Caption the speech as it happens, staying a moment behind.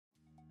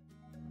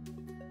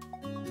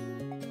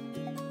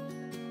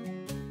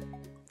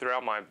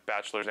Throughout my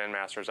bachelor's and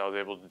master's, I was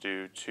able to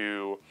do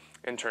 2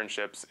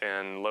 internships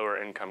in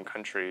lower income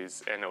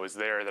countries, and it was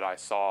there that I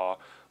saw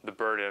the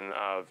burden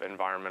of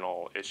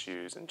environmental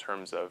issues in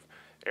terms of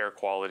air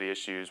quality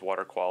issues,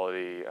 water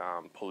quality,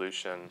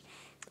 pollution.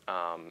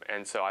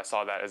 And so I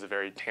saw that as a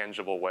very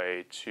tangible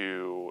way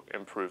to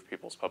improve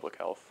people's public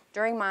health.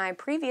 During my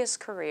previous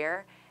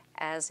career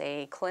as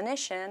a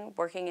clinician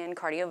working in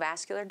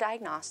cardiovascular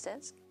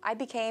diagnostics, I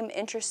became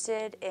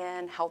interested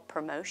in health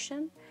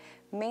promotion,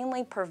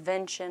 mainly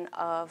prevention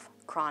of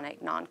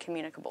chronic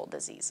non-communicable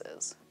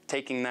diseases.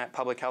 Taking that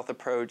public health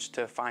approach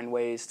to find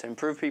ways to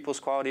improve people's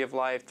quality of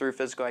life through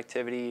physical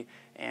activity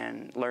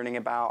and learning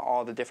about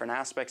all the different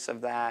aspects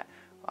of that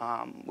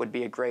would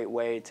be a great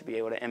way to be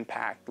able to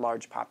impact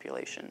large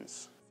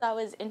populations. I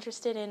was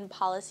interested in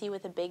policy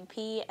with a big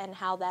P and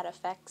how that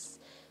affects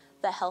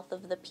the health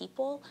of the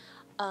people.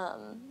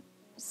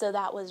 So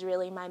that was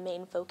really my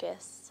main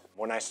focus.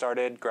 When I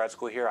started grad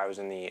school here, I was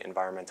in the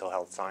environmental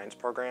health science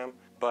program.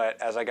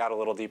 But as I got a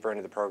little deeper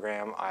into the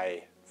program,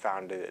 I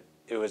found it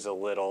was a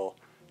little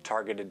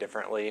targeted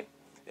differently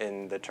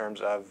in the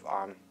terms of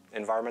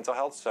environmental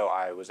health, so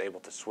I was able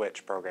to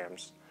switch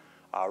programs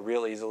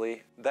real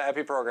easily. The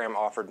EPI program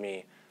offered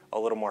me a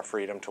little more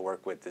freedom to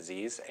work with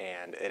disease,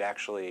 and it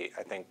actually,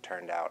 I think,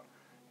 turned out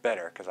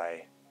better because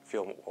I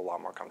feel a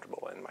lot more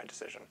comfortable in my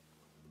decision.